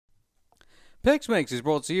PixMix is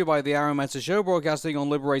brought to you by the Arun Meta Show, broadcasting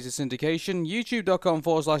on Liberated Syndication,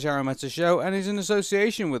 youtube.com/Arun Meta Show, and is in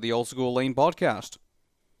association with the Old School Lane podcast.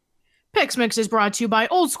 PixMix is brought to you by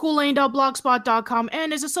oldschoollane.blogspot.com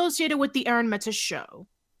and is associated with the Arun Meta Show.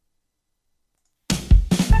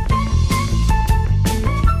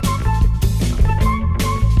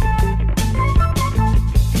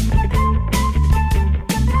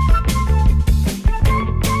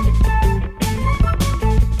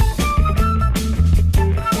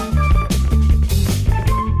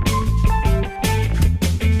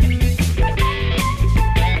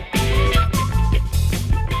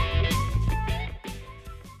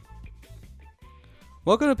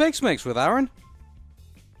 Welcome to PixMix with Arun.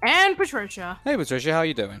 And Patricia. Hey Patricia, how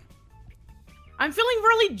you doing? I'm feeling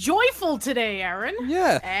really joyful today, Arun.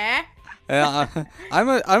 Yeah.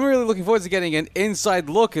 I'm really looking forward to getting an inside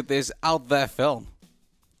look at this out there film.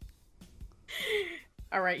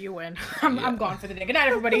 All right, you win. I'm gone for the day. Good night,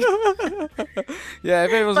 everybody. Yeah,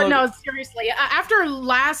 if everyone's no, seriously. After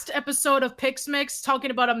last episode of PixMix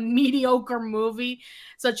talking about a mediocre movie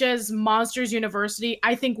such as Monsters University,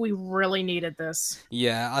 I think we really needed this.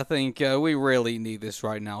 Yeah, I think we really need this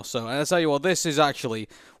right now. So, I'll tell you what, this is actually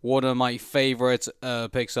one of my favorite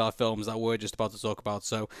Pixar films that we're just about to talk about.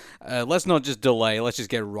 So, let's not just delay. Let's just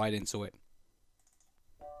get right into it.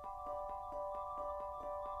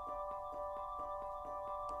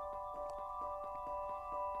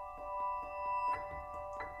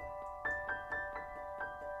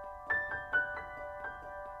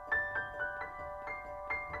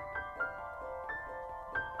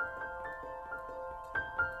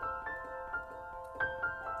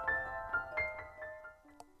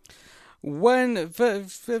 When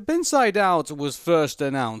Inside Out was first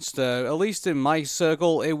announced, at least in my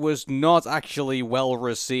circle, it was not actually well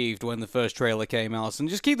received when the first trailer came out. And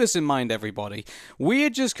just keep this in mind, everybody. We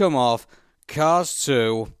had just come off Cars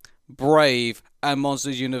 2, Brave, and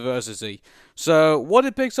Monsters University. So what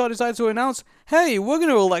did Pixar decide to announce? Hey, we're going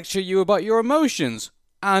to lecture you about your emotions.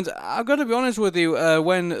 And I've got to be honest with you,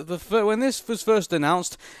 when this was first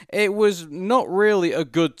announced, it was not really a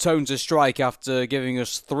good tone to strike after giving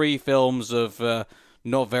us 3 films of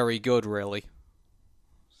not very good, really.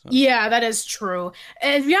 So. Yeah, that is true.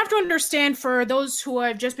 And you have to understand, for those who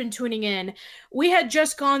have just been tuning in, we had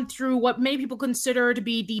just gone through what many people consider to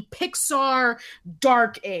be the Pixar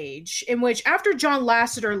Dark Age, in which after John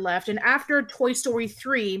Lasseter left and after Toy Story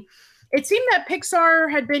 3, it seemed that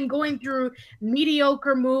Pixar had been going through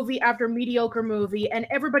mediocre movie after mediocre movie, and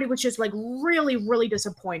everybody was just like really, really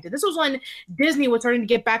disappointed. This was when Disney was starting to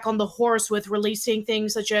get back on the horse with releasing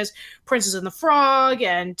things such as Princess and the Frog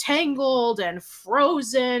and Tangled and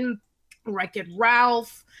Frozen, Wreck-It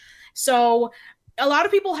Ralph. So a lot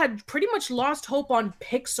of people had pretty much lost hope on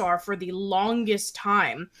Pixar for the longest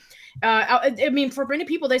time. I mean, for many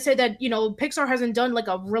people, they say that, Pixar hasn't done like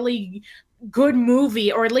a really good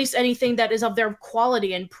movie, or at least anything that is of their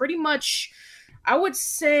quality, and pretty much I would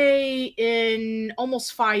say in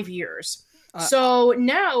almost 5 years. So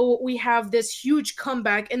now we have this huge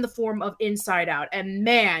comeback in the form of Inside Out, and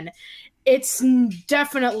man, it's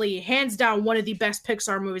definitely hands down one of the best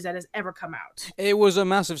Pixar movies that has ever come out. It was a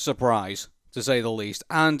massive surprise, to say the least.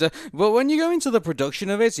 And but when you go into the production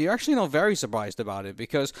of it, you're actually not very surprised about it,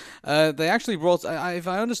 because they actually brought, if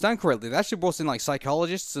I understand correctly, they actually brought in like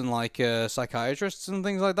psychologists and like psychiatrists and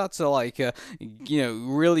things like that to like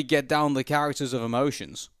really get down the characters of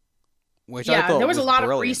emotions. Which I thought there was a lot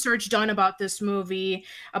brilliant. of research done about this movie,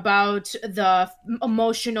 about the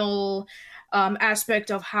emotional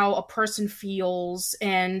aspect of how a person feels,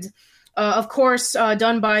 and of course,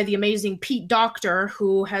 done by the amazing Pete Docter,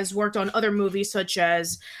 who has worked on other movies such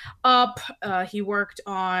as Up. He worked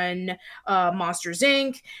on Monsters,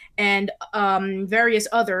 Inc., and various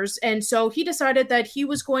others. And so he decided that he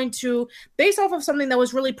was going to base off of something that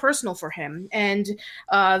was really personal for him. And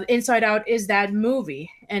Inside Out is that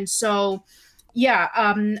movie. And so, yeah,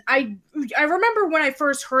 I remember when I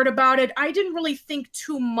first heard about it, I didn't really think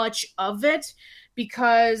too much of it,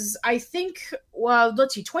 because I think,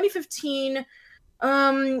 let's see, 2015,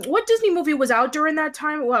 what Disney movie was out during that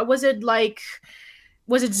time?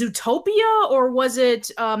 Was it Zootopia, or was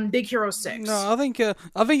it Big Hero 6? No, I think it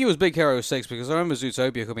was Big Hero 6, because I remember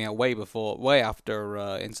Zootopia coming out way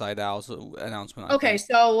after Inside Out's announcement. Okay,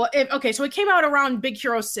 so it came out around Big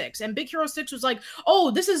Hero 6, and Big Hero 6 was like,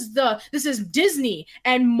 oh, this is Disney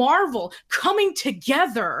and Marvel coming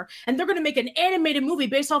together, and they're going to make an animated movie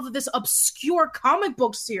based off of this obscure comic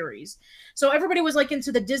book series. So everybody was like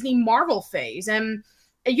into the Disney Marvel phase, and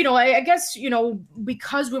I guess,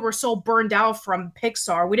 because we were so burned out from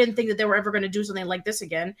Pixar, we didn't think that they were ever going to do something like this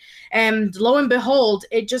again. And lo and behold,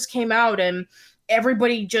 it just came out and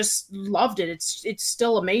everybody just loved it. It's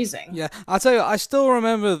still amazing. Yeah, I'll tell you, I still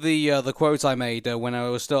remember the quote I made when I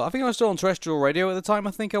think I was still on terrestrial radio at the time.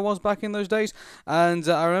 I think I was back in those days, and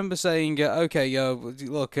I remember saying, "Okay,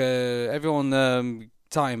 look, everyone."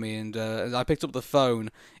 Time me, and I picked up the phone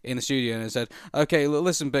in the studio and I said, "Okay,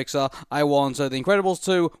 listen, Pixar, I want The Incredibles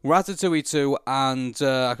 2, Ratatouille 2, and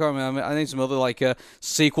I can't remember. I need some other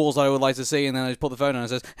sequels that I would like to see." And then I just put the phone on and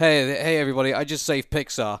says, "Hey, everybody, I just saved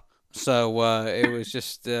Pixar." So it was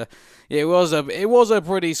just, it was a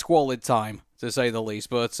pretty squalid time, to say the least.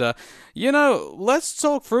 But let's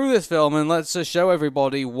talk through this film and let's show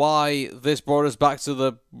everybody why this brought us back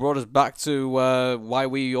to why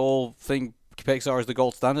we all think Pixar is the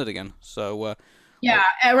gold standard again. So yeah,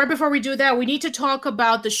 right before we do that, we need to talk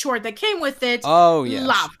about the short that came with it. Oh yes.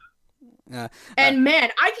 Love. And man,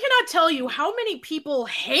 I cannot tell you how many people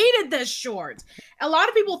hated this short. A lot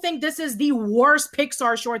of people think this is the worst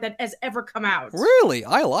Pixar short that has ever come out. Really?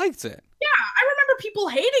 I liked it. Yeah, I remember people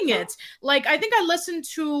hating it. Like, I think I listened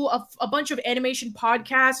to a bunch of animation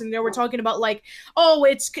podcasts and they were talking about oh,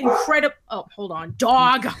 it's incredible. Oh, hold on.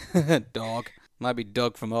 Dog. Dog. Might be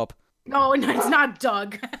Doug from Up. No, it's not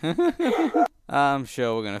Doug. I'm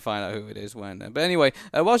sure we're going to find out who it is when. But anyway,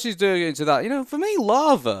 while she's doing into that, for me,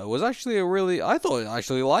 Lava was actually I thought I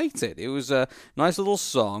actually liked it. It was a nice little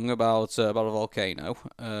song about a volcano,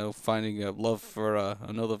 finding love for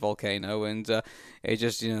another volcano, and it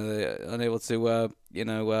just, unable to,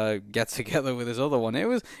 get together with this other one.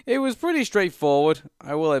 It was pretty straightforward,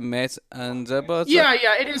 I will admit, and but yeah,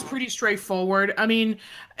 it is pretty straightforward. I mean,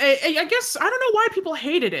 I guess I don't know why people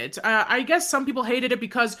hated it. I guess some people hated it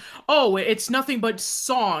because it's nothing but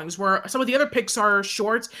songs. Where some of the other Pixar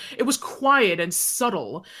shorts, it was quiet and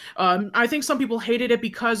subtle. I think some people hated it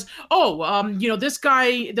because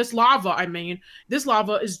this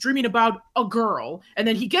lava is dreaming about a girl, and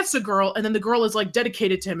then he gets a girl, and then the girl is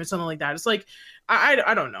dedicated to him or something like that. It's like,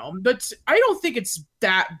 I don't know, but I don't think it's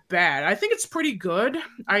that bad. I think it's pretty good.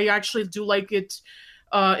 I actually do like it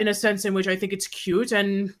in a sense in which I think it's cute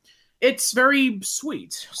and it's very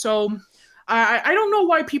sweet. So I don't know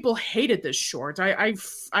why people hated this short. I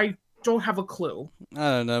don't have a clue.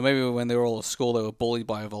 I don't know. Maybe when they were all at school, they were bullied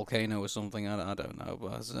by a volcano or something. I don't know.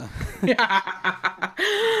 But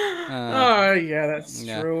yeah, that's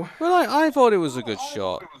true. Well, I thought it was a good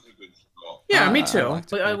shot. Yeah, me too.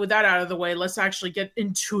 But with that out of the way, let's actually get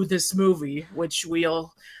into this movie, which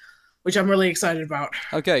I'm really excited about.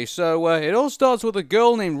 Okay, so it all starts with a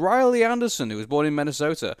girl named Riley Anderson, who was born in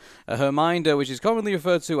Minnesota. Her mind, which is commonly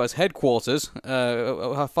referred to as headquarters,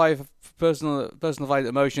 her 5 personal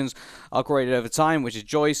emotions are created over time, which is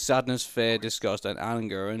joy, sadness, fear, disgust, and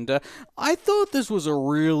anger. And I thought this was a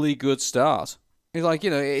really good start. It's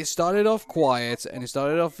it started off quiet, and it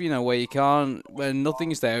started off, when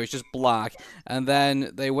nothing's there, it's just black, and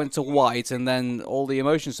then they went to white, and then all the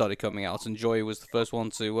emotions started coming out, and joy was the first one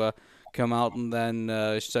to come out, and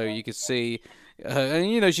then, so you could see,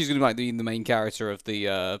 and she's going to be the main character of the,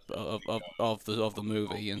 of the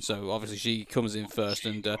movie, and so obviously she comes in first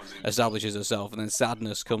and establishes herself, and then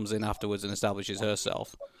sadness comes in afterwards and establishes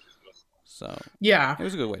herself. So yeah, it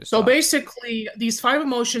was a good way to start. So basically, these 5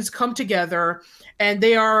 emotions come together, and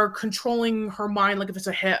they are controlling her mind, like if it's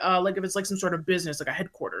some sort of business, like a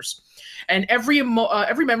headquarters. And every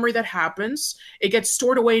memory that happens, it gets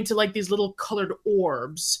stored away into these little colored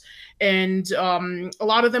orbs, and a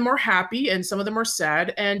lot of them are happy, and some of them are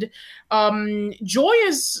sad. And Joy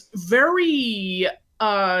is very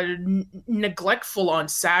neglectful on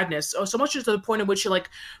sadness, so much as to the point in which she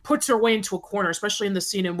puts her way into a corner, especially in the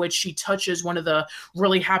scene in which she touches one of the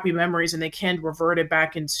really happy memories and they can't revert it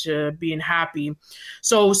back into being happy.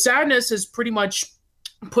 So sadness is pretty much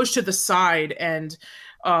pushed to the side, and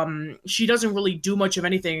she doesn't really do much of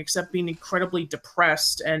anything except being incredibly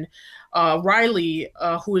depressed. And Riley,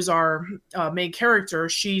 who is our main character,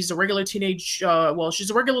 she's a regular she's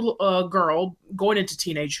a regular girl going into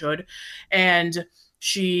teenagehood, and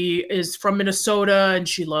she is from Minnesota, and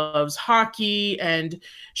she loves hockey, and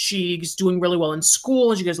she's doing really well in school,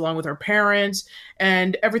 and she gets along with her parents,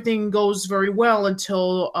 and everything goes very well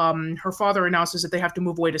until her father announces that they have to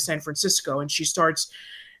move away to San Francisco, and she starts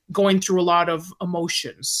going through a lot of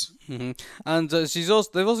emotions. Mm-hmm. And they've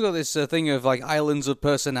also got this thing of like islands of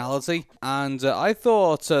personality, and I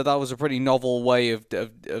thought that was a pretty novel way of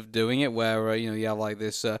doing it, where you have like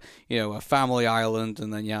this a family island,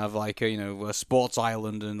 and then you have like a sports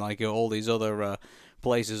island, and like all these other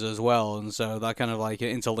places as well, and so that kind of like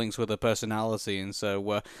interlinks with the personality, and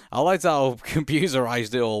so I liked how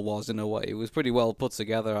computerized it all was in a way. It was pretty well put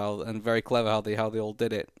together, and very clever how they all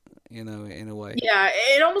did it. In a way. Yeah,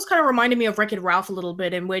 it almost kind of reminded me of Wreck-It Ralph a little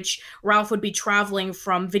bit, in which Ralph would be traveling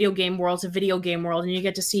from video game world to video game world, and you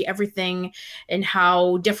get to see everything and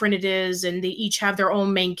how different it is, and they each have their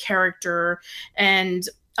own main character, and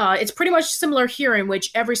it's pretty much similar here, in which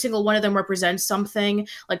every single one of them represents something,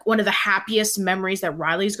 like one of the happiest memories that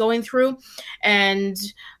Riley's going through, and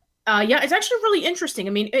it's actually really interesting.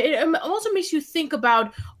 I mean, it also makes you think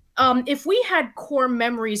about if we had core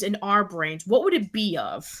memories in our brains, what would it be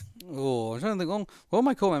of? Oh, I'm trying to think. What would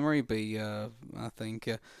my core memory be? I think.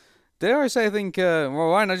 Dare I say? I think.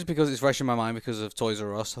 Why not just because it's fresh in my mind because of Toys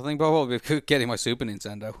R Us? I think probably getting my Super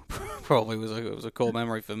Nintendo probably was a core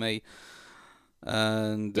memory for me.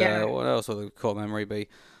 And what else would the core memory be?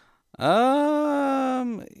 I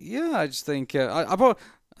just think I probably.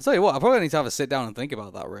 I'll tell you what, I probably need to have a sit down and think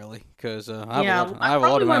about that, really, because I have a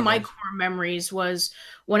lot of one of my memories. core memories was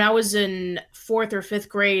when I was in 4th or 5th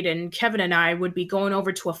grade, and Kevin and I would be going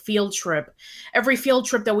over to a field trip. Every field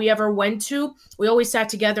trip that we ever went to, we always sat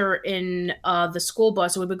together in the school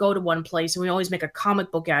bus, and we would go to one place, and we always make a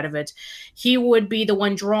comic book out of it. He would be the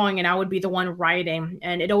one drawing, and I would be the one writing,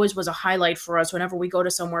 and it always was a highlight for us whenever we go to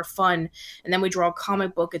somewhere fun, and then we draw a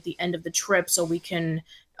comic book at the end of the trip so we can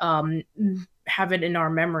have it in our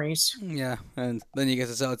memories. Yeah, and then you get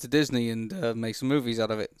to sell it to Disney and make some movies out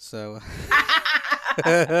of it. So,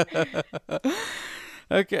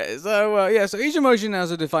 okay, so each emotion has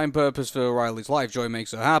a defined purpose for Riley's life. Joy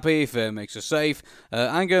makes her happy, fear makes her safe,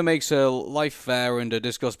 anger makes her life fair, and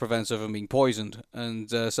disgust prevents her from being poisoned. And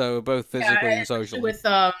so both physically and socially. With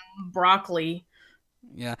broccoli.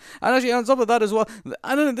 Yeah, and actually on top of that as well,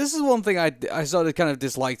 I don't know, this is one thing I sort of kind of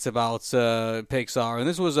disliked about Pixar, and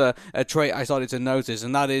this was a trait I started to notice,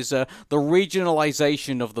 and that is the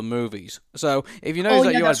regionalization of the movies. So if you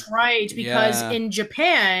notice that's right, because in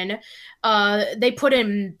Japan, they put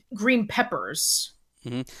in green peppers.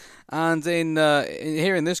 Mm-hmm. And in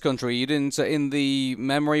here in this country, you didn't in the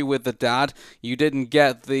memory with the dad, you didn't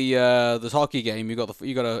get the hockey game. You got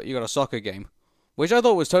a soccer game. Which I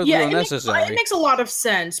thought was totally unnecessary. It makes a lot of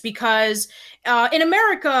sense because in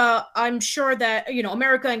America, I'm sure that,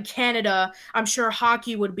 America and Canada, I'm sure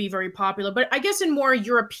hockey would be very popular. But I guess in more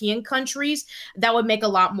European countries, that would make a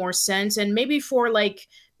lot more sense. And maybe for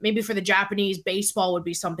the Japanese, baseball would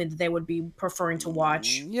be something that they would be preferring to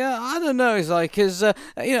watch. Yeah, I don't know. It's like, because, I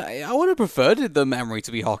would have preferred the memory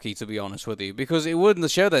to be hockey, to be honest with you, because it wouldn't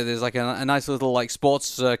show that there's like a nice little like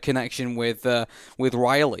sports connection with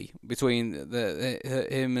Riley between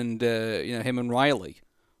him and Riley.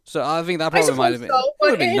 So I think that probably might have been.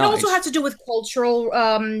 But it also has to do with cultural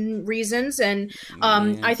reasons, and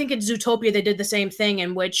I think in Zootopia they did the same thing,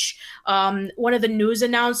 in which one of the news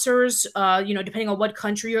announcers, depending on what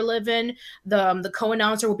country you live in, the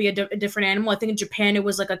co-announcer will be a different animal. I think in Japan it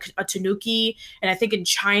was like a tanuki, and I think in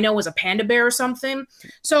China it was a panda bear or something.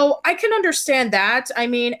 So I can understand that. I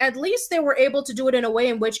mean, at least they were able to do it in a way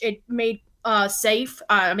in which it made not safe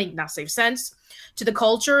sense to the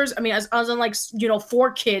cultures. I mean, as in like,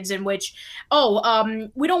 for kids, in which,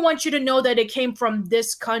 we don't want you to know that it came from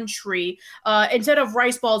this country. Instead of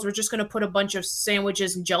rice balls, we're just going to put a bunch of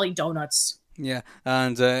sandwiches and jelly donuts. Yeah,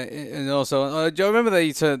 and also, do you remember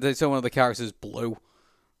they turned one of the characters blue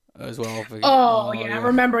as well? I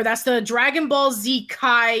remember. That's the Dragon Ball Z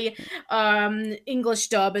Kai English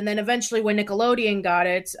dub, and then eventually when Nickelodeon got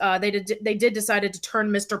it, they decided to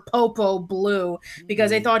turn Mr. Popo blue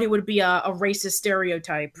because they thought he would be a racist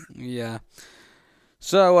stereotype. Yeah.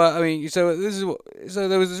 So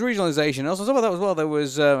there was this regionalization. Also, some of that as well. There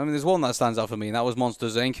was, there's one that stands out for me, and that was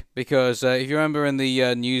Monsters Inc. Because if you remember in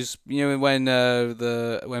the news, when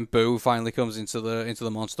Boo finally comes into the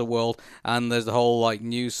monster world, and there's the whole like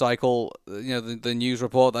news cycle, the news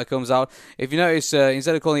report that comes out. If you notice,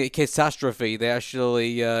 instead of calling it catastrophe, they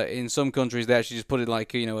actually in some countries they actually just put it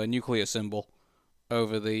like a nuclear symbol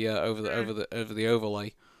over the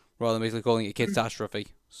overlay, rather than basically calling it catastrophe.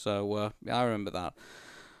 So I remember that.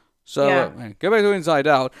 So, go back to Inside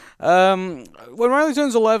Out. When Riley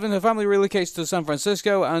turns 11, her family relocates to San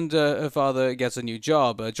Francisco, and her father gets a new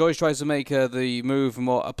job. Joyce tries to make the move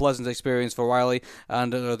a pleasant experience for Riley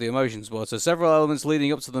and the emotions, but several elements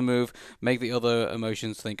leading up to the move make the other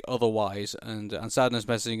emotions think otherwise, and sadness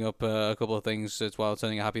messing up a couple of things while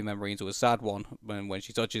turning a happy memory into a sad one when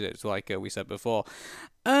she touches it, like we said before.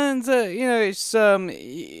 And, it's you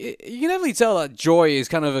can definitely tell that Joy is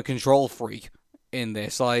kind of a control freak in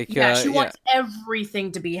this. She wants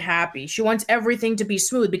everything to be happy. She wants everything to be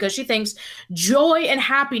smooth because she thinks joy and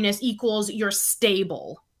happiness equals you're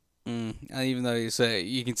stable. And even though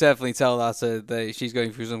you can definitely tell that she's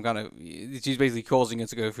going through she's basically causing her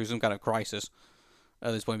to go through some kind of crisis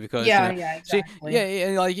at this point, because exactly.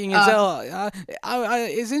 you can tell.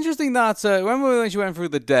 It's interesting that remember when she went through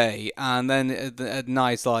the day, and then at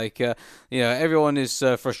night, everyone is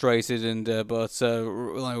frustrated, and but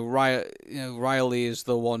Riley is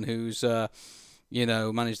the one who's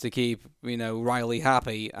managed to keep Riley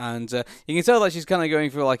happy, and you can tell that she's kind of going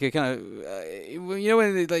through like a kind of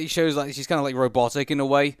when it shows like she's kind of like robotic in a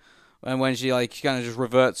way. And when she kind of just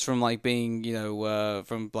reverts from being neutral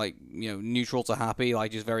to happy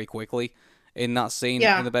just very quickly in that scene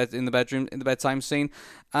in the bedtime scene,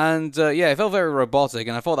 and it felt very robotic,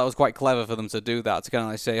 and I thought that was quite clever for them to do that, to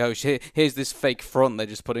kind of say, oh, here's this fake front they're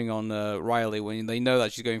just putting on Riley when they know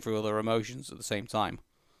that she's going through other emotions at the same time.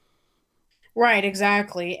 Right,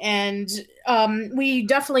 exactly, and we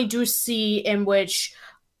definitely do see in which.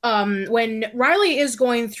 When Riley is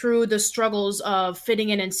going through the struggles of fitting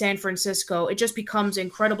in San Francisco, it just becomes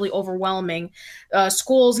incredibly overwhelming.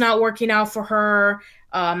 School's not working out for her.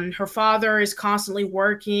 Her father is constantly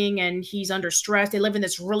working and he's under stress. They live in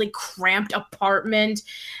this really cramped apartment,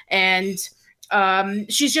 and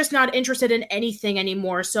she's just not interested in anything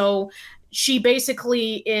anymore. So she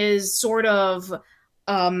basically is sort of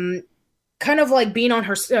kind of like being on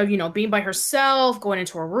her, being by herself, going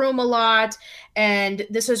into her room a lot. And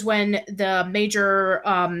this is when the major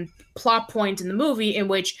plot point in the movie, in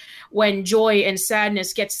which when Joy and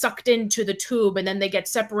Sadness get sucked into the tube and then they get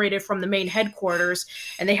separated from the main headquarters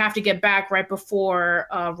and they have to get back right before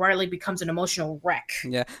Riley becomes an emotional wreck.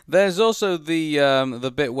 Yeah, there's also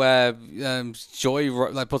the bit where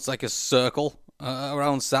Joy puts like a circle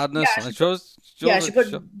around Sadness. Exactly.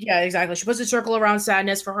 She puts a circle around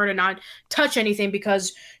Sadness for her to not touch anything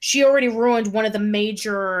because she already ruined one of the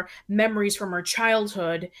major memories from her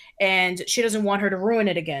childhood, and she doesn't want her to ruin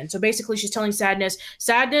it again. So basically, she's telling Sadness,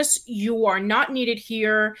 you are not needed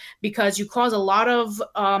here because you cause a lot of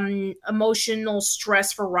emotional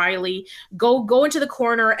stress for Riley. Go into the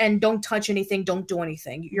corner and don't touch anything. Don't do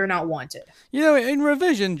anything. You're not wanted. In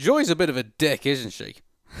revision, Joy's a bit of a dick, isn't she?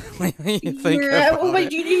 Here's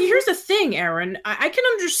the thing, Aaron. I can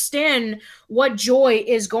understand what Joy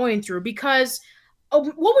is going through because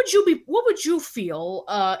what would you feel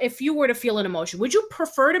if you were to feel an emotion? Would you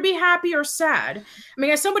prefer to be happy or sad? I mean,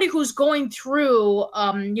 as somebody who's going through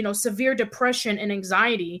severe depression and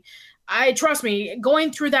anxiety, trust me,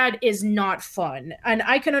 going through that is not fun. And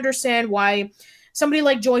I can understand why somebody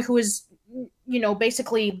like Joy, who is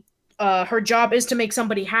basically her job is to make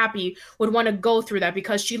somebody happy, would want to go through that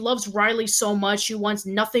because she loves Riley so much. She wants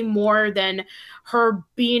nothing more than her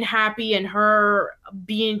being happy and her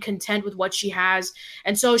being content with what she has.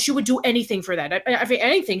 And so she would do anything for that. I think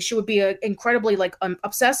anything, she would be incredibly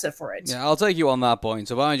obsessive for it. Yeah, I'll take you on that point.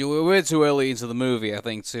 So mind you, we're too early into the movie, I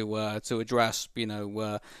think, to address,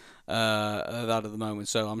 that at the moment.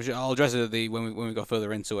 So I'll address it when we go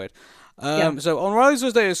further into it. So on Riley's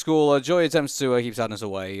first day of school, Joy attempts to keep Sadness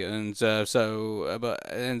away, and but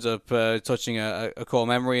ends up touching a core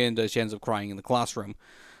memory, and she ends up crying in the classroom.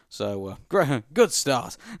 So good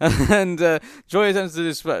start. And Joy attempts to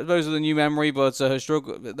dispose of the new memory, but her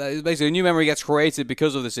struggle, basically a new memory gets created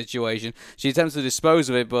because of the situation. She attempts to dispose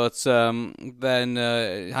of it, but then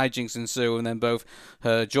hijinks ensue, and then both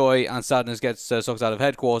Joy and Sadness get sucked out of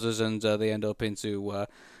headquarters, and they end up into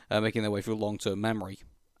making their way through long-term memory.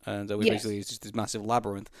 And basically it's just this massive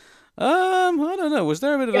labyrinth. I don't know. Was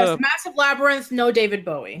there a bit of a massive labyrinth? No David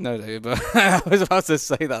Bowie. No David Bowie. I was about to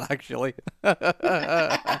say that actually.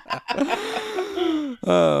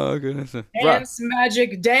 Oh goodness. Dance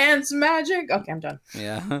magic. Okay, I'm done.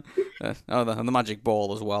 Yeah. And the magic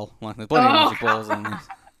ball as well. There's plenty of magic balls in this.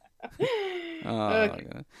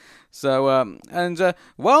 Okay. So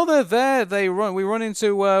while they're there, we run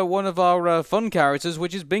into one of our fun characters,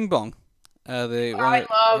 which is Bing Bong. I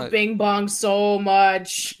love Bing Bong so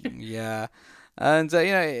much. Yeah. And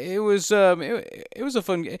it was a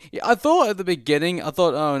fun. I thought at the beginning,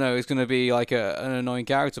 oh no, it's going to be like an annoying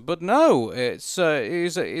character, but no, it's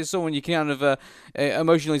someone you kind of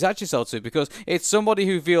emotionally attach yourself to, because it's somebody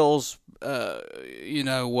who feels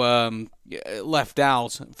left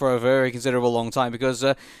out for a very considerable long time, because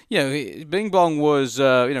Bing Bong was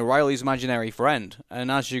Riley's imaginary friend, and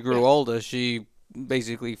as she grew older, she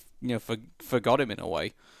basically forgot him in a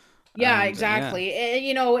way. Yeah, exactly.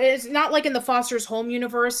 It's not like in the Foster's Home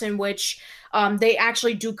universe, in which they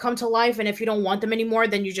actually do come to life, and if you don't want them anymore,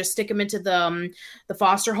 then you just stick them into the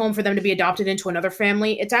foster home for them to be adopted into another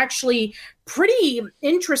family. It's actually pretty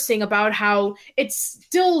interesting about how it's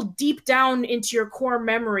still deep down into your core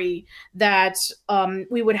memory that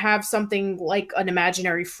we would have something like an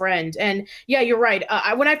imaginary friend. And yeah, you're right.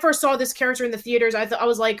 When I first saw this character in the theaters, I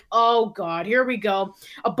was like, oh god, here we go,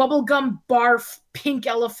 a bubblegum barf pink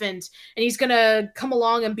elephant, and he's gonna come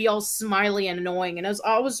along and be all smiley and annoying. And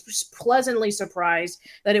I was pleasantly surprised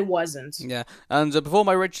that it wasn't. Yeah, and performed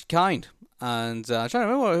by Richard Kind. And I'm trying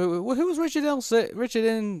to remember who was Richard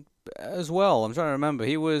in as well. I'm trying to remember.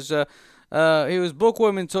 He was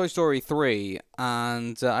Bookworm in Toy Story 3,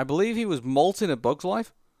 and I believe he was Molt in A Bug's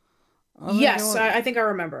Life. Yes, I think I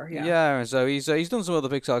remember. Yeah. Yeah. So he's done some other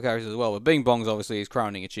Pixar characters as well, but Bing Bong's obviously his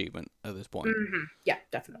crowning achievement at this point. Mm-hmm. Yeah,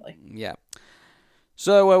 definitely. Yeah.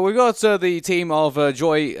 So we've got the team of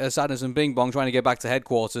Joy, Sadness, and Bing Bong trying to get back to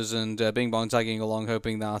headquarters, and Bing Bong tagging along,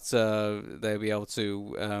 hoping that they'll be able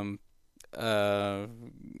to. I've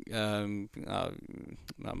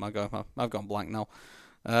gone blank now.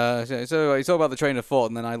 So you talk about the train of thought,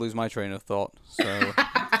 and then I lose my train of thought. So.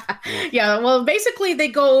 Yeah, well, basically they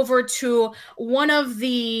go over to one of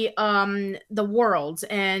the worlds,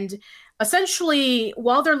 and essentially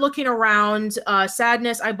while they're looking around,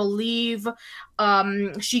 Sadness, I believe,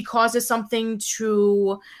 she causes something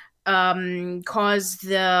to cause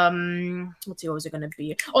the let's see, what was it going to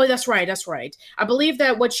be? Oh, that's right. I believe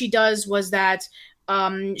that what she does was that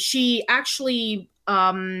she actually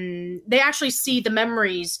they actually see the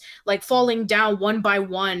memories like falling down one by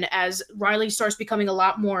one as Riley starts becoming a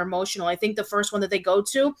lot more emotional. I think the first one that they go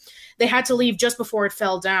to, they had to leave just before it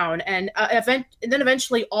fell down, and then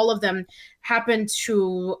eventually all of them happen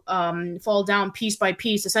to fall down piece by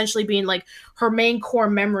piece, essentially being like her main core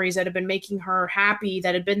memories that have been making her happy,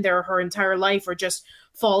 that had been there her entire life, are just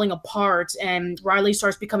falling apart, and Riley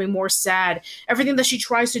starts becoming more sad. Everything that she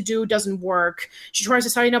tries to do doesn't work. She tries to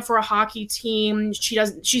sign up for a hockey team.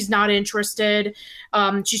 She's not interested.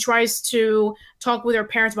 She tries to talk with her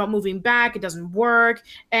parents about moving back. It doesn't work.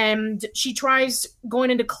 And she tries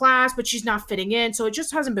going into class, but she's not fitting in. So it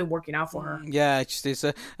just hasn't been working out for her. Yeah, it's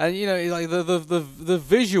and like the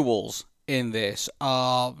visuals in this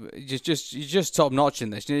are just top notch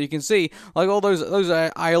in this. You can see like all those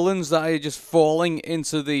islands that are just falling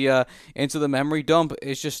into the memory dump.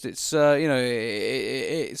 It's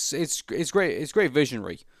great. It's great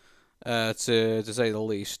visionary, to say the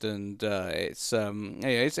least, and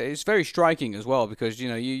it's very striking as well, because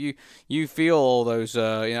you feel all those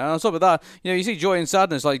on top of that, you see Joy and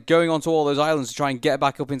Sadness like going onto all those islands to try and get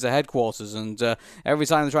back up into headquarters, and every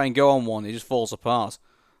time they try and go on one, it just falls apart.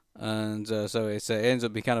 And so it ends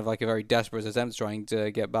up being kind of like a very desperate attempt trying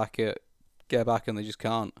to get back, and they just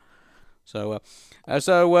can't. So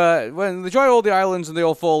when they try all the islands and they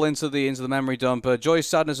all fall into the memory dump, Joy,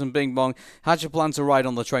 Sadness, and Bing Bong hatch a plan to ride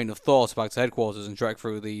on the train of thought back to headquarters and trek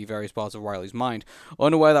through the various parts of Riley's mind,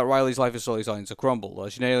 unaware that Riley's life is slowly starting to crumble.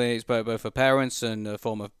 She alienates both her parents and a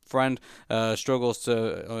former friend, struggles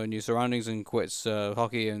to new surroundings and quits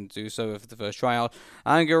hockey, and do so for the first tryout.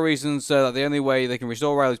 Anger reasons that the only way they can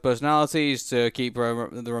restore Riley's personality is to keep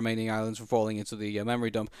the remaining islands from falling into the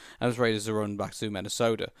memory dump, and is ready to run back to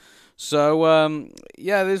Minnesota. So,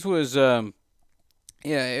 this was, it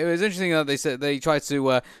was interesting that they said they tried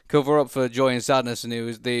to cover up for Joy and Sadness, and it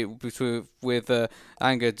was with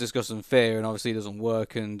anger, disgust, and fear, and obviously it doesn't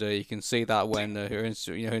work, and you can see that when her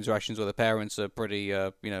interactions with her parents are pretty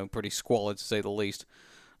squalid, to say the least.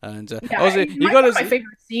 And one of my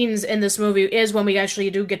favorite scenes in this movie is when we actually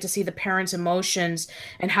do get to see the parents' emotions,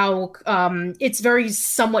 and how it's very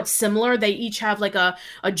somewhat similar. They each have like a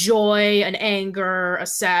joy, an anger, a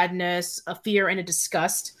sadness, a fear, and a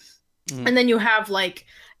disgust. Mm. And then you have like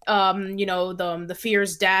the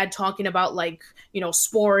fear's dad talking about like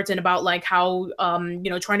sports, and about like how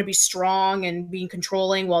trying to be strong and being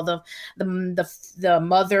controlling, while the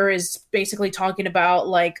mother is basically talking about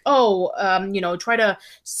like try to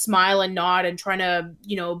smile and nod, and trying to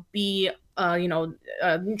be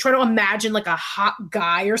try to imagine like a hot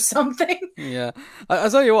guy or something. Yeah, I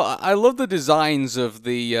tell you what, I love the designs of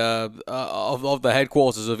the of the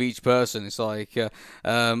headquarters of each person. It's like,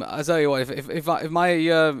 I tell you what, if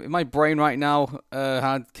my brain right now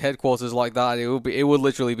had headquarters like that, it would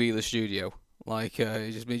literally be the studio. Like,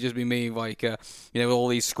 just be me, like, with all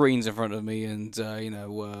these screens in front of me, and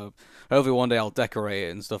hopefully one day I'll decorate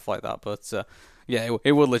it and stuff like that. But yeah,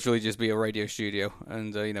 it would literally just be a radio studio,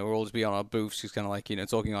 and we'll all just be on our booths, just kind of like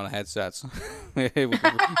talking on headsets. it would be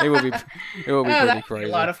pretty crazy.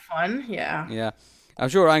 Be a lot of fun. Yeah. Yeah, I'm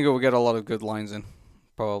sure Anger will get a lot of good lines in,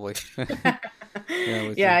 probably.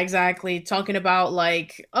 Yeah, exactly. Talking about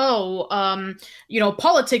like,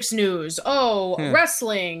 politics news.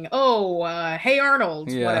 Wrestling. Hey Arnold.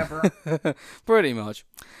 Yeah. Whatever. Pretty much.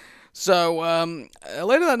 So,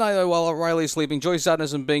 later that night, while Riley is sleeping, Joy,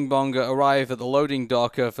 Sadness, and Bing Bong arrive at the loading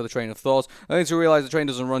dock for the train of thought, only to realize the train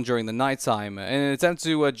doesn't run during the nighttime. In an attempt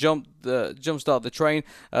to jumpstart the train,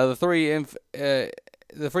 the three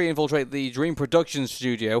infiltrate the Dream Production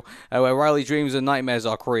studio, where Riley dreams and nightmares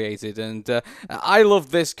are created. And I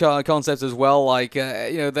love this concept as well. Like,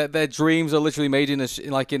 their dreams are literally made in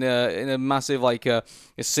a massive a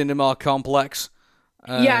cinema complex.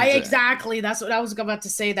 Yeah, exactly. That's what I was about to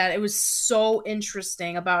say. That it was so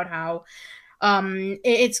interesting about how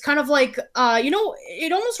it's kind of like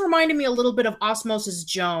it almost reminded me a little bit of Osmosis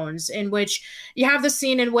Jones, in which you have the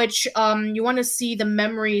scene in which you want to see the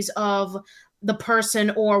memories of the person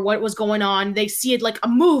or what was going on. They see it like a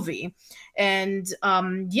movie. And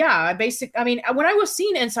when I was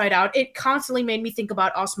seeing Inside Out, it constantly made me think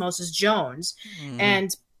about Osmosis Jones. And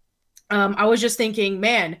I was just thinking,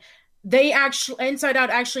 man, Inside Out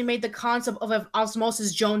actually made the concept of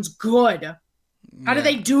Osmosis Jones good. How do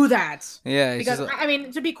they do that? Yeah, because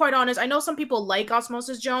to be quite honest, I know some people like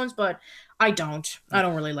Osmosis Jones, but I don't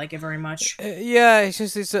really like it very much.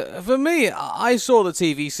 It's for me, I saw the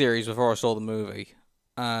TV series before I saw the movie.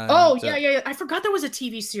 Yeah. I forgot there was a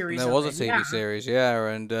TV series. There was a TV series, yeah,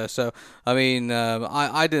 and so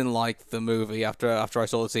I didn't like the movie after I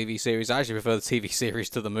saw the TV series. I actually prefer the TV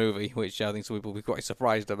series to the movie, which I think some people will be quite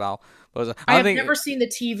surprised about. But I think never seen the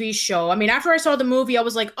TV show. I mean, after I saw the movie, I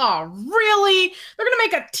was like, oh, really? They're gonna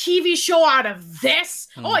make a TV show out of this?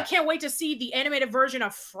 Oh, I can't wait to see the animated version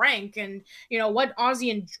of Frank and what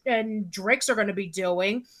Ozzy and Drix are gonna be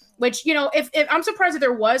doing. Which, if I'm surprised that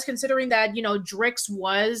there was, considering that, Drix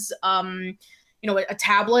was, a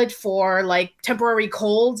tablet for like temporary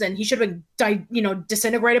colds, and he should have been,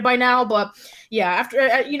 disintegrated by now. But yeah, after,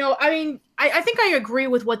 I think I agree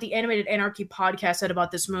with what the Animated Anarchy podcast said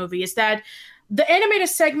about this movie, is that the animated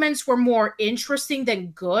segments were more interesting than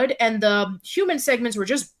good, and the human segments were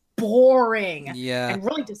just boring and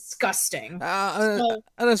really disgusting. And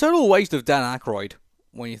a total waste of Dan Aykroyd.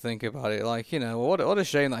 When you think about it, like, what a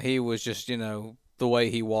shame that he was just, the way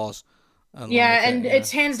he was. And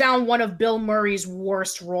it's hands down one of Bill Murray's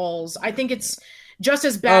worst roles. I think it's just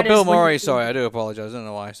as bad as Bill Murray. Sorry, I do apologize. I don't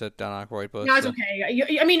know why I said Dan Aykroyd, but no, it's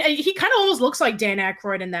okay. I mean, he kind of almost looks like Dan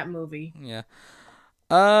Aykroyd in that movie. Yeah.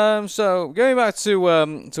 So going back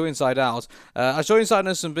to Inside Out, as Joy,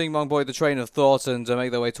 Sadness, and Bing Bong board the train of thought and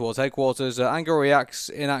make their way towards headquarters, Anger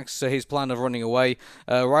enacts his plan of running away.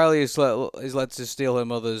 Riley is led to steal her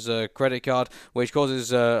mother's credit card, which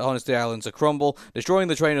causes Honesty Island to crumble, destroying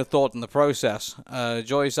the train of thought in the process.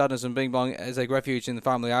 Joy, Sadness, and Bing Bong take refuge in the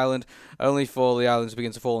Family Island, only for the island to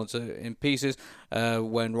begin to fall in pieces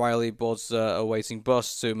when Riley boards a waiting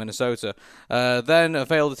bus to Minnesota. Then a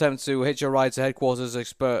failed attempt to hitch a ride to headquarters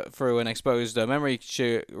through an exposed memory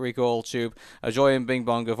recall tube. Joy and Bing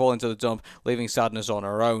Bong fall into the dump, leaving Sadness on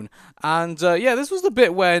her own. And this was the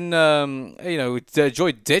bit when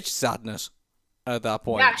Joy ditched Sadness at that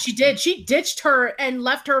point. Yeah, she did. She ditched her and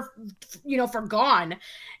left her, for gone.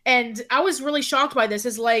 And I was really shocked by this.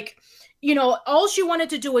 Is like, all she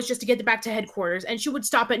wanted to do was just to get back to headquarters, and she would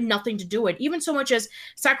stop at nothing to do it, even so much as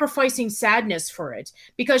sacrificing Sadness for it,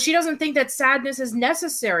 because she doesn't think that Sadness is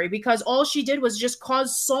necessary, because all she did was just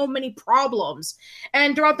cause so many problems.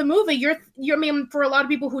 And throughout the movie, for a lot of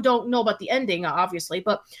people who don't know about the ending, obviously,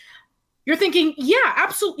 but you're thinking, yeah,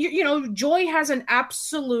 absolutely, Joy has an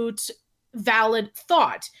absolute valid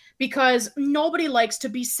thought, because nobody likes to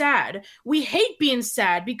be sad. We hate being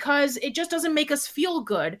sad because it just doesn't make us feel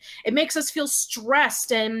good. It makes us feel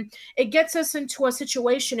stressed, and it gets us into a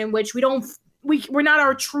situation in which we're not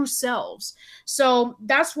our true selves. So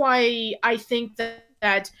that's why I think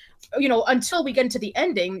that until we get into the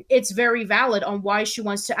ending, it's very valid on why she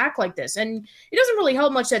wants to act like this. And it doesn't really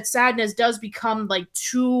help much that Sadness does become like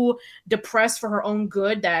too depressed for her own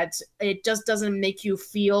good, that it just doesn't make you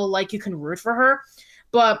feel like you can root for her.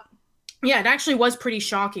 But Yeah, it actually was pretty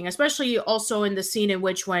shocking, especially also in the scene in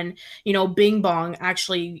which when, Bing Bong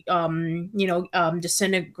actually,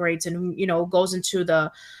 disintegrates and, goes into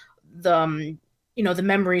the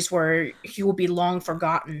memories where he will be long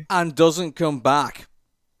forgotten. And doesn't come back.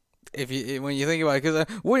 When you think about it, because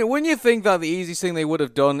when you think that the easiest thing they would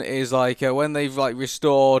have done is like when they've like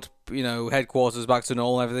restored headquarters back to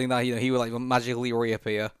normal and everything, that he would like magically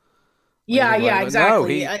reappear. Yeah, Like, yeah, no,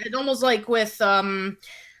 exactly. It's almost like with Olaf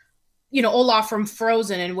from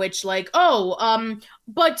Frozen, in which like,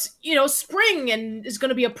 but spring and is going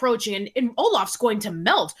to be approaching, and Olaf's going to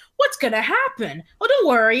melt. What's going to happen? Oh, don't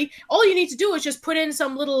worry. All you need to do is just put in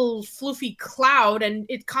some little floofy cloud, and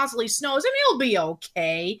it constantly snows, and it'll be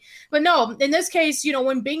okay. But no, in this case,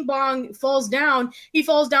 when Bing Bong falls down, he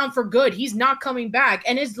falls down for good. He's not coming back,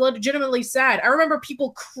 and it's legitimately sad. I remember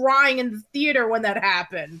people crying in the theater when that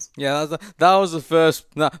happened. Yeah, that was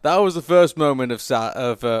the first moment of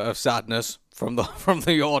sadness from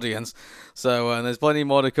the audience. So and there's plenty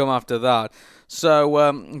more to come after that.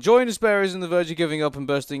 So Joy and despair is on the verge of giving up and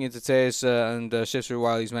bursting into tears and shifts through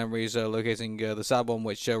Riley's memories, locating the sad one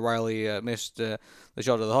which Riley missed the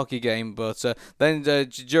shot of the hockey game. But then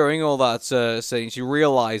during all that scene, she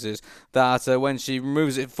realizes that when she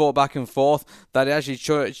moves it back and forth, that it actually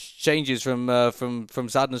changes from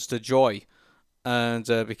sadness to joy. And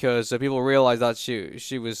because people realized that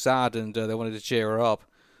she was sad and they wanted to cheer her up.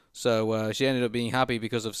 So she ended up being happy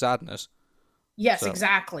because of sadness. Yes,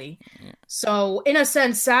 exactly. Yeah. So, in a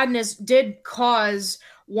sense, sadness did cause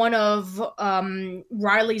one of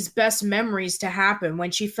Riley's best memories to happen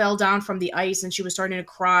when she fell down from the ice and she was starting to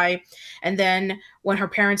cry. And then when her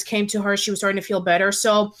parents came to her, she was starting to feel better.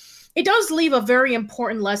 So, it does leave a very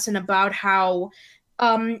important lesson about how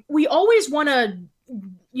we always want to,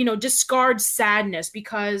 discard sadness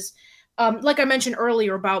because like I mentioned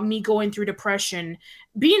earlier about me going through depression,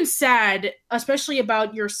 being sad, especially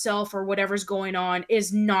about yourself or whatever's going on,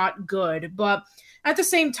 is not good. But at the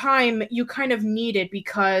same time, you kind of need it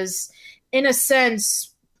because, in a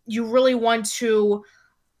sense, you really want to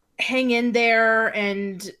hang in there,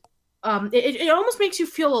 and it almost makes you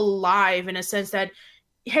feel alive in a sense that,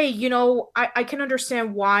 hey, I can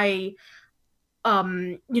understand why,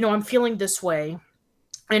 I'm feeling this way.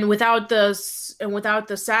 And without the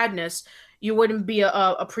sadness, you wouldn't be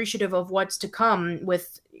appreciative of what's to come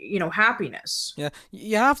with, happiness. Yeah,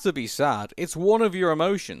 you have to be sad. It's one of your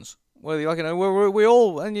emotions. Whether you like it, we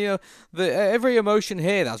all, and every emotion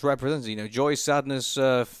here that's represented. Joy, sadness,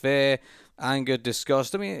 fear, anger,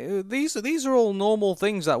 disgust. I mean, these are all normal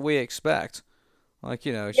things that we expect. Like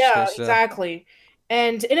it's just, exactly.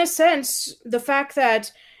 And in a sense, the fact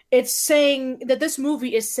that it's saying that this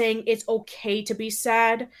movie is saying it's okay to be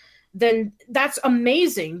sad, then that's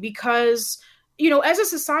amazing because, as a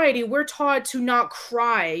society, we're taught to not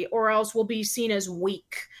cry or else we'll be seen as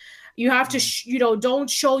weak. You have to, don't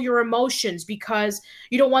show your emotions because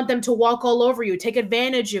you don't want them to walk all over you, take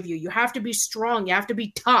advantage of you. You have to be strong. You have to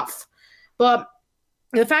be tough. But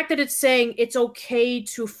the fact that it's saying it's okay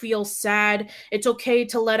to feel sad, it's okay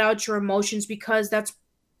to let out your emotions because that's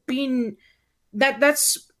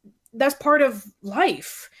part of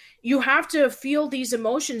life. You have to feel these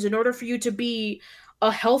emotions in order for you to be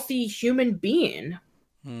a healthy human being.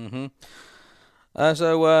 Mm-hmm.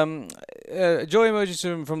 Joy emerges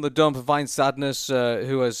from the dump and finds Sadness,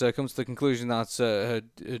 who has come to the conclusion that her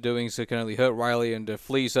doings can only hurt Riley, and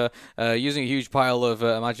flees her, using a huge pile of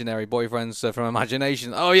imaginary boyfriends from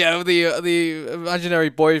Imagination. Oh yeah, the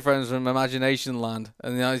imaginary boyfriends from Imagination Land,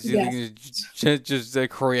 and just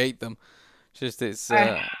create them.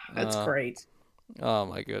 That's great. Oh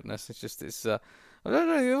my goodness! I don't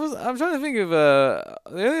know. I'm trying to think of the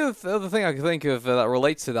only other thing I can think of that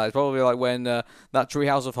relates to that is probably like when that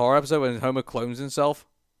Treehouse of Horror episode when Homer clones himself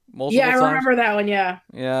multiple times. Yeah, I remember that one. Yeah.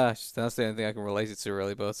 Yeah, that's the only thing I can relate it to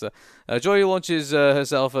really. But Joy launches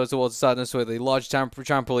herself towards Sadness with a large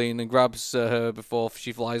trampoline and grabs her before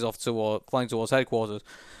she flying towards headquarters,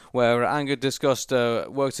 where anger and disgust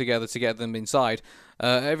work together to get them inside.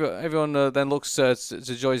 Everyone then looks to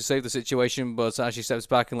Joy to save the situation, but as she steps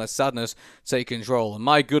back and lets Sadness take control. And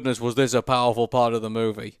my goodness, was this a powerful part of the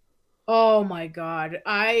movie. Oh my god.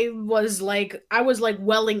 I was like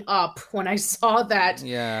welling up when I saw that.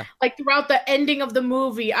 Yeah. Like throughout the ending of the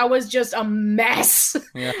movie, I was just a mess.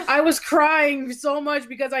 Yeah. I was crying so much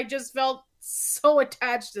because I just felt so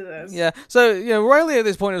attached to this. Yeah. So, Riley at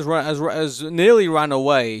this point has nearly ran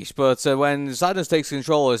away, but when Sadness takes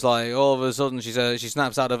control, it's like all of a sudden she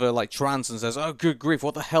snaps out of her like trance and says, "Oh, good grief,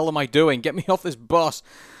 what the hell am I doing? Get me off this bus."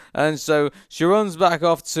 And so she runs back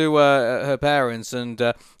off to her parents, and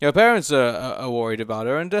her parents are worried about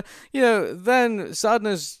her. And then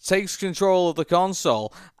Sadness takes control of the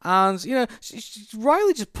console, and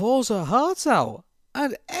Riley just pours her heart out.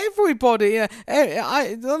 And everybody,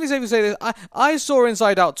 let me say this: I saw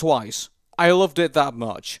Inside Out twice. I loved it that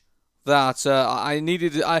much that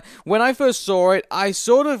when I first saw it,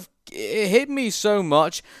 it hit me so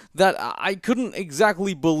much that I couldn't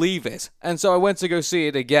exactly believe it, and so I went to go see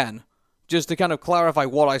it again, just to kind of clarify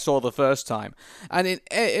what I saw the first time. And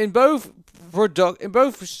in both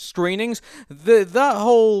screenings, that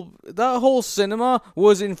whole cinema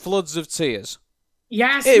was in floods of tears.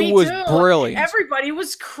 Yes, it was too. Brilliant. Everybody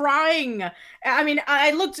was crying. I mean,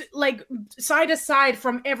 I looked like side to side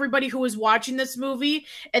from everybody who was watching this movie,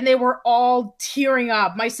 and they were all tearing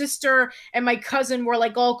up. My sister and my cousin were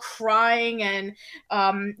like all crying, and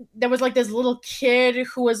there was like this little kid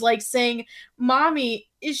who was like saying, "Mommy,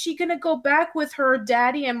 is she gonna go back with her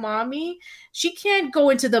daddy and mommy? She can't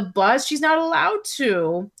go into the bus. She's not allowed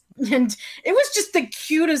to." And it was just the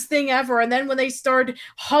cutest thing ever. And then when they started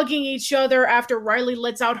hugging each other after Riley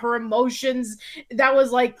lets out her emotions, that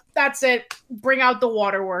was like, that's it. Bring out the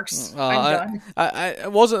waterworks. I'm done.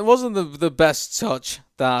 It wasn't the best touch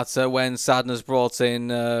that when Sadness brought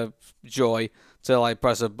in Joy to like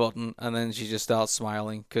press a button, and then she just starts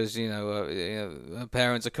smiling because her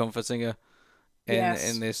parents are comforting her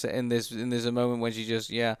in this moment when she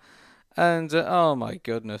just And oh my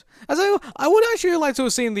goodness! I would actually like to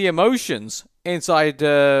have seen the emotions inside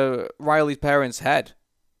Riley's parents' head.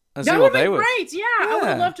 And that see would what be they were. great. Yeah, I would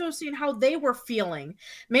have loved to have seen how they were feeling.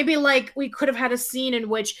 Maybe like we could have had a scene in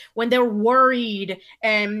which when they're worried,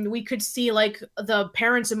 and we could see like the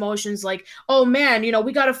parents' emotions, like, oh man,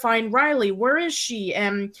 we got to find Riley. Where is she?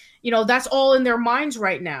 And that's all in their minds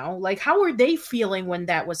right now. Like, how are they feeling when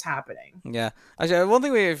that was happening? Yeah. Actually, one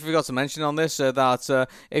thing we forgot to mention on this that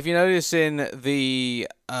if you notice in the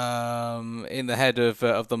head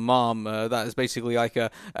of the mom, that is basically like an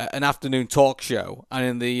afternoon talk show, and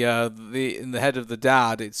in the head of the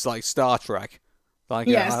dad, it's like Star Trek. Like,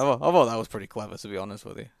 yes. I thought that was pretty clever, to be honest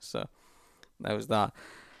with you. So that was that.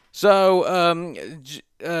 So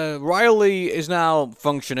Riley is now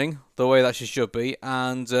functioning the way that she should be,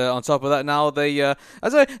 and on top of that, now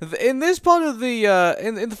in this part of the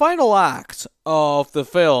in the final act of the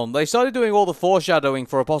film, they started doing all the foreshadowing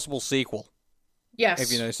for a possible sequel.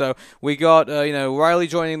 Yes. If so we got Riley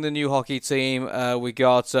joining the new hockey team. We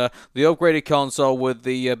got the upgraded console with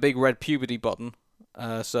the big red puberty button.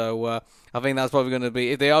 So I think that's probably going to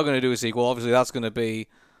be, if they are going to do a sequel, obviously that's going to be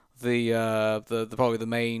probably the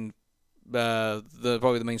main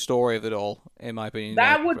story of it all, in my opinion.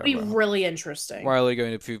 That would be really interesting. Riley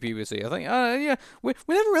going to puberty. I think we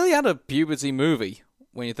never really had a puberty movie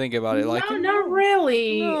when you think about it. Like, no, not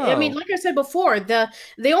really. No. I mean, like I said before,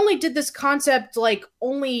 they only did this concept like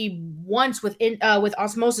only once with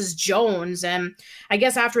Osmosis Jones, and I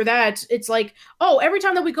guess after that, it's like, oh, every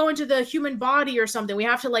time that we go into the human body or something, we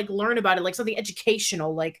have to like learn about it, like something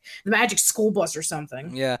educational, like the Magic School Bus or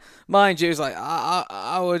something. Yeah, mind you, it's like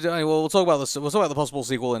we'll talk about the possible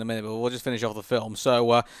sequel in a minute, but we'll just finish off the film.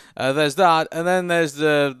 So there's that, and then there's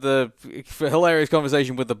the hilarious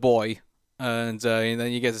conversation with the boy. And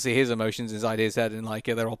then you get to see his emotions inside his head, and like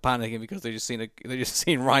they're all panicking because they just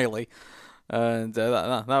seen Riley, and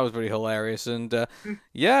that was pretty hilarious. And and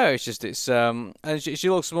she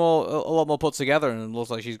looks a lot more put together, and looks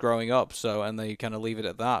like she's growing up. So, and they kind of leave it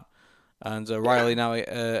at that. And Riley now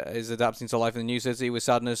is adapting to life in the new city with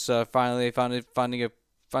Sadness finally finding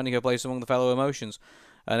her place among the fellow emotions,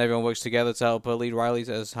 and everyone works together to help her lead Riley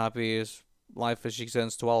to as happy as life as she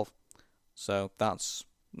turns 12. So that's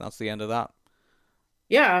the end of that.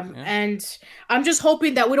 Yeah, and I'm just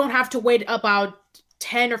hoping that we don't have to wait about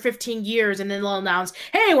 10 or 15 years and then they'll announce,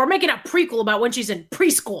 hey, we're making a prequel about when she's in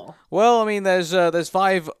preschool. Well, I mean, there's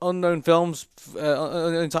 5 unknown films,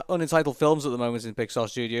 unentitled films at the moment in Pixar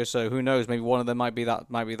Studios, so who knows? Maybe one of them might be that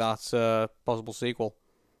possible sequel.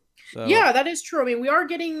 So. Yeah, that is true. I mean, we are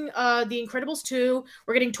getting The Incredibles 2.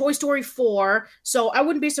 We're getting Toy Story 4. So I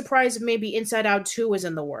wouldn't be surprised if maybe Inside Out 2 is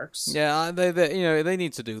in the works. Yeah, they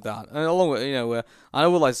need to do that. And along with I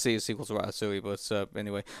would like to see a sequel to Ratatouille, but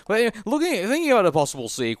anyway. But thinking about a possible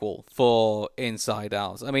sequel for Inside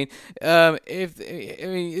Out. I mean, if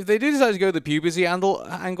they do decide to go the puberty angle,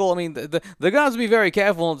 I mean, they're going to have to be very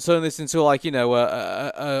careful not to turn this into like a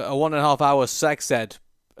 1.5 hour sex ed.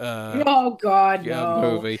 Oh God, no.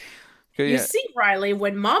 Movie. You see, Riley,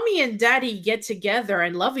 when mommy and daddy get together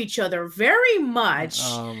and love each other very much.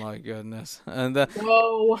 Oh my goodness! And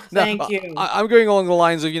thank you. I'm going along the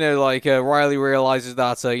lines of Riley realizes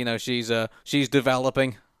that she's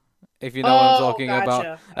developing, if you know what I'm talking gotcha.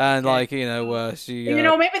 about. And Okay. like, she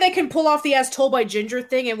Maybe they can pull off the As Told by Ginger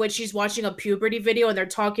thing in which she's watching a puberty video and they're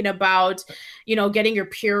talking about, getting your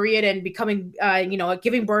period and becoming,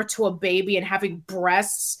 giving birth to a baby and having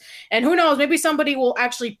breasts. And who knows, maybe somebody will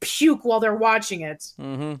actually puke while they're watching it.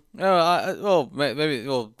 Mm-hmm. Maybe.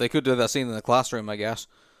 Well, they could do that scene in the classroom, I guess.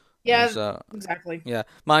 Yeah, exactly. Yeah,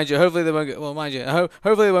 mind you, hopefully they won't. Well, mind you,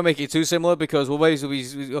 hopefully they won't make it too similar because we'll basically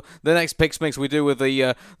the next PixMix we do with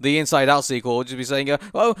the Inside Out sequel, we'll just be saying,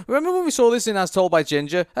 "Oh, remember when we saw this in As Told by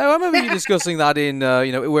Ginger? Oh, I remember you discussing that in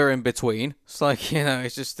We're in Between." It's like yeah.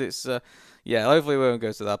 Hopefully we won't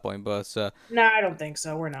go to that point, but No, I don't think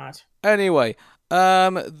so. We're not. anyway.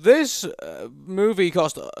 This movie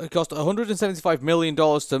cost $175 million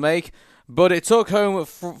to make, but it took home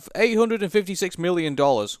 $856 million.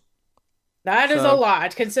 That is a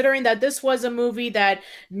lot, considering that this was a movie that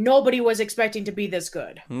nobody was expecting to be this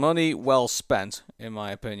good. Money well spent, in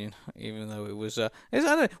my opinion. Even though it was,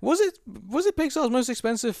 was it Pixar's most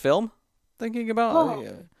expensive film? Thinking about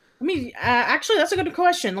it. I mean, actually, that's a good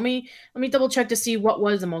question. Let me double check to see what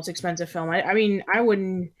was the most expensive film. I mean, I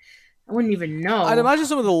wouldn't even know. I'd imagine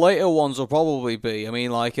some of the later ones will probably be. I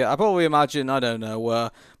mean, like I probably imagine, I don't know,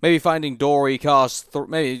 maybe Finding Dory, Cars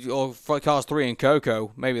 3 and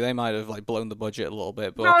Coco. Maybe they might have like blown the budget a little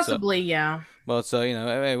bit, but possibly, yeah. But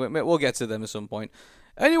we'll get to them at some point.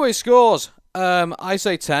 Anyway, scores. I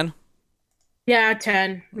say 10. Yeah,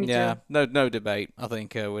 10. Me yeah, too. no debate. I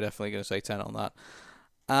think we're definitely going to say 10 on that.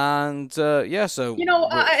 And so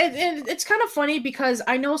it's kind of funny because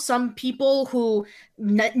I know some people who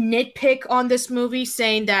nitpick on this movie,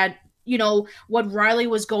 saying that what Riley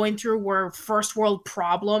was going through were first world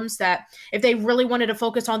problems, that if they really wanted to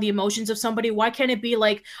focus on the emotions of somebody, why can't it be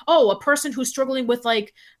like, a person who's struggling with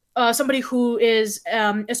like somebody who is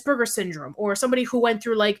Asperger's syndrome, or somebody who went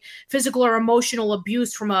through like physical or emotional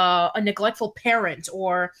abuse from a neglectful parent,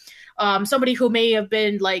 or somebody who may have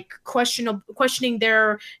been like questioning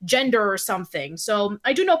their gender or something. So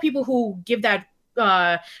I do know people who give that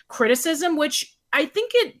criticism, which I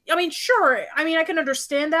think sure. I mean, I can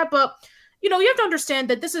understand that, but you have to understand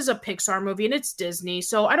that this is a Pixar movie and it's Disney.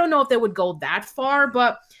 So I don't know if they would go that far,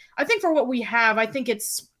 but I think for what we have, I think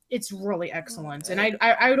it's really excellent. And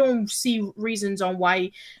I don't see reasons on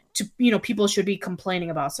why people should be complaining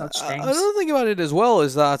about such things. Another thing about it as well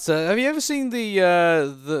is that have you ever seen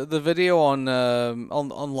the video on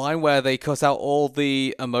online where they cut out all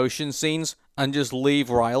the emotion scenes and just leave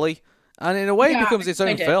Riley, and in a way it becomes its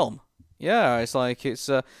own film. Yeah, it's like it's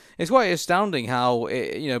quite astounding how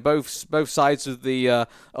both sides of the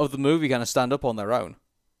movie kind of stand up on their own.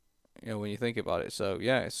 When you think about it. So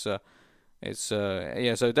yeah, so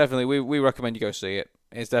definitely we recommend you go see it.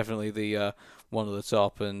 It's definitely the one of the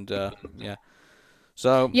top, and yeah.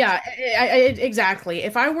 So yeah, exactly.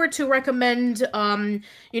 If I were to recommend,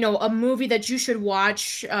 a movie that you should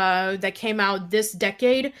watch that came out this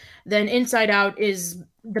decade, then Inside Out is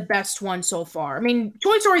the best one so far. I mean,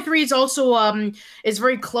 Toy Story 3 is also is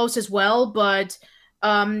very close as well, but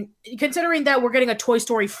considering that we're getting a Toy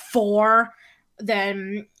Story 4,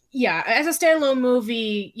 then yeah, as a standalone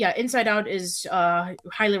movie, yeah, Inside Out is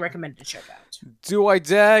highly recommended to check out. Do I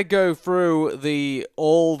dare go through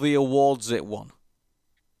all the awards it won?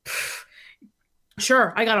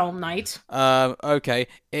 Sure, I got all night. Okay,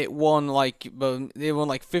 it won like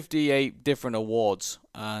 58 different awards,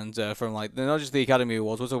 and from like not just the Academy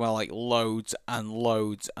Awards, we're talking about like loads and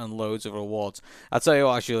loads and loads of awards. I'll tell you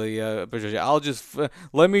what, actually, Patricia,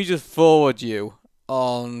 let me just forward you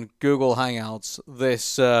on Google Hangouts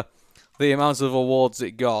the amount of awards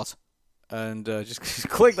it got, and just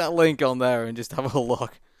click that link on there and just have a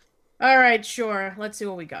look. All right, sure. Let's see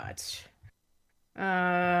what we got.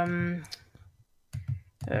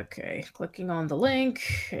 Okay, clicking on the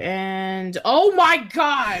link, and oh my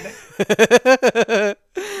god!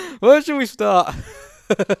 Where should we start?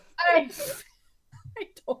 I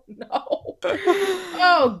don't know.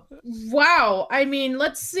 Oh wow! I mean,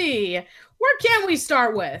 let's see. Where can we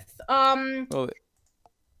start with?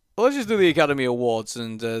 Well, let's just do the Academy Awards,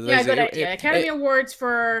 and good idea. Academy Awards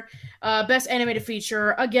for Best Animated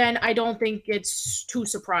Feature. Again, I don't think it's too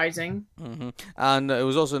surprising. Mm-hmm. And it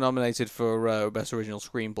was also nominated for Best Original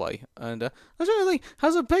Screenplay. And I was trying to think,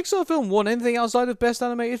 has a Pixar film won anything outside of Best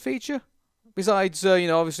Animated Feature? Besides,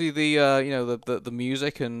 obviously the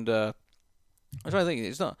music, and I'm trying to think.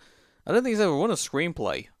 It's not. I don't think it's ever won a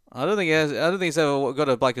screenplay. I don't think it's ever got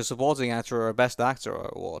a supporting actor or a Best Actor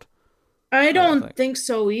award. I I don't don't think. think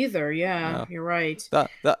so either. Yeah, No. you're right. That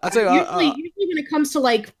I tell you, Usually when it comes to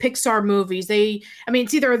like Pixar movies, I mean,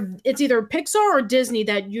 it's either Pixar or Disney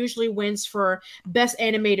that usually wins for best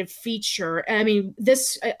animated feature. I mean,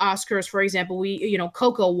 this Oscars, for example,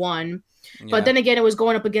 Coco won, but yeah. then again, it was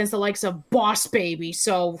going up against the likes of Boss Baby,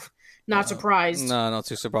 so not surprised. No, not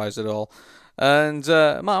too surprised at all. And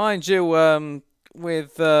mind you,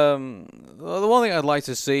 with the one thing I'd like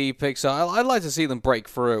to see Pixar, I'd like to see them break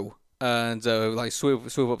through and like swoop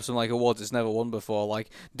up some like awards it's never won before. Like,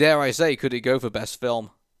 dare I say, could it go for best film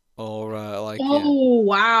or yeah, Oh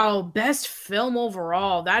wow, best film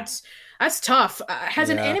overall. That's tough. Has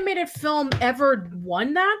an yeah. animated film ever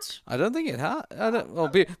won that? I don't think it had. I don't.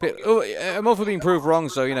 Well, I'm also being proved wrong.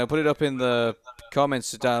 So put it up in the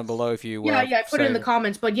comments down below if you Yeah, I put it say. in the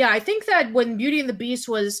comments. But yeah, I think that when Beauty and the Beast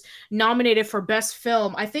was nominated for Best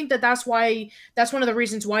Film, I think that that's one of the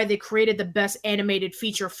reasons why they created the Best Animated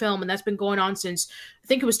Feature Film, and that's been going on since I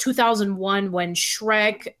think it was 2001 when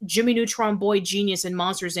Shrek, Jimmy Neutron Boy Genius, and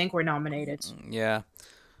Monsters Inc. were nominated. Yeah.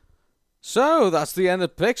 So that's the end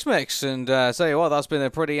of PixMix, and tell you what, that's been a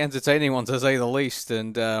pretty entertaining one to say the least,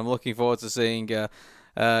 and I'm looking forward to seeing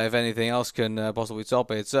if anything else can possibly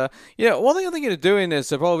top it. One thing I'm thinking of doing is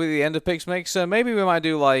probably the end of PixMix. Maybe we might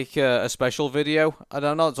do like a special video.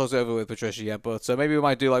 I'm not talked over with Patricia yet, but maybe we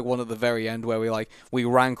might do like one at the very end where we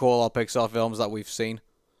rank all our Pixar films that we've seen.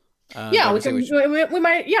 Yeah, we can. We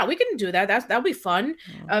might. Yeah, we can do that. That'll be fun.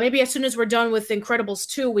 Maybe as soon as we're done with Incredibles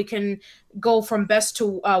 2, we can go from best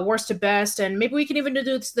to worst to best, and maybe we can even do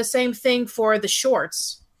the same thing for the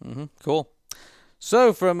shorts. Cool.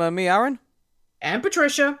 So from me, Aaron, and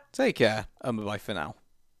Patricia, take care, and bye for now.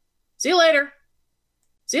 See you later.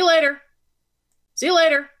 See you later. See you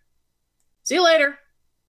later. See you later.